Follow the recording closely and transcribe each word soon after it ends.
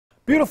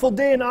Beautiful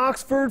day in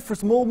Oxford for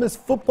some Ole Miss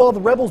football. The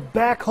Rebels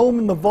back home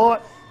in the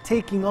Vaught,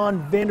 taking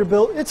on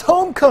Vanderbilt. It's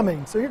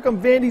homecoming. So here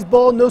come Vandy's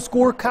ball, no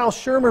score. Kyle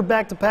Shermer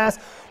back to pass.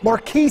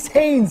 Marquise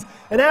Haynes,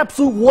 an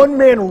absolute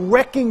one-man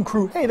wrecking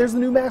crew. Hey, there's the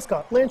new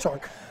mascot,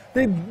 Landshark.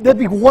 That'd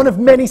be one of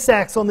many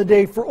sacks on the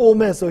day for Ole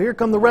Miss. So here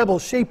come the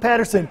Rebels. Shea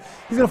Patterson,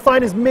 he's going to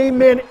find his main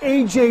man,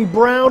 A.J.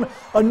 Brown.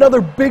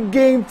 Another big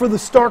game for the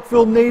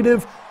Starkville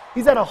native.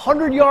 He's at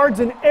 100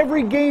 yards in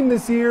every game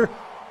this year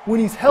when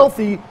he's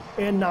healthy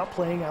and not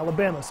playing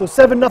Alabama. So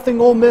 7-0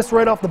 Ole Miss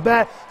right off the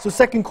bat. So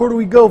second quarter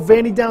we go.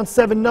 Vandy down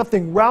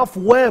 7-0. Ralph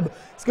Webb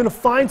is going to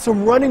find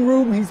some running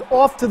room. He's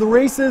off to the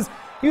races.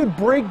 He would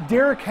break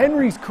Derrick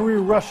Henry's career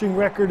rushing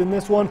record in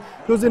this one.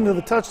 Goes into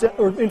the touchdown,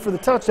 or in for the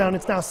touchdown.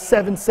 It's now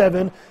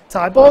 7-7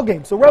 tie ball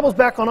game. So Rebels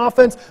back on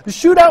offense. The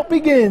shootout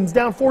begins.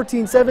 Down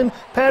 14-7.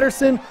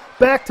 Patterson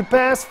back to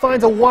pass,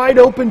 finds a wide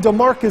open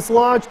DeMarcus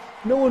Lodge.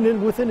 No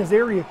one within his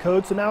area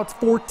code, so now it's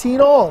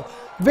 14-all.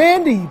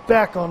 Vandy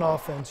back on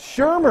offense.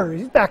 Shermer,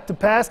 he's back to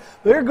pass.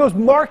 There goes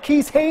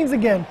Marquise Haynes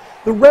again.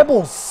 The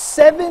Rebels,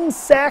 7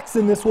 sacks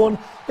in this one.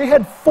 They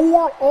had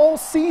 4 all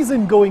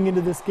season going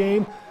into this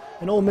game,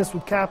 and Ole Miss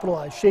would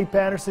capitalize. Shea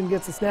Patterson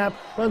gets the snap,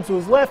 runs to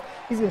his left.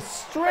 He's going to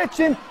stretch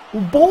in,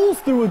 bowls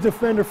through a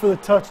defender for the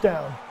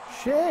touchdown.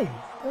 Shea,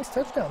 nice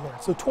touchdown there.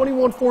 So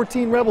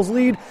 21-14, Rebels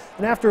lead,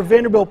 and after a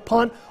Vanderbilt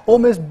punt, Ole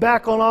Miss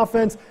back on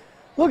offense.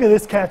 Look at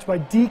this catch by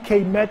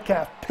DK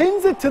Metcalf.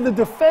 Pins it to the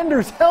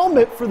defender's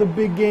helmet for the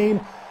big game.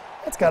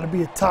 That's got to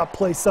be a top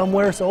play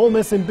somewhere. So Ole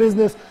Miss in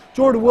business.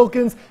 Jordan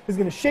Wilkins is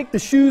going to shake the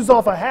shoes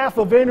off a half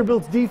of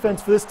Vanderbilt's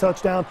defense for this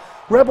touchdown.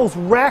 Rebels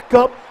rack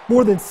up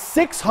more than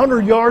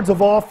 600 yards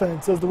of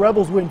offense as the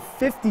Rebels win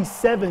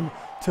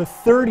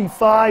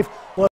 57-35.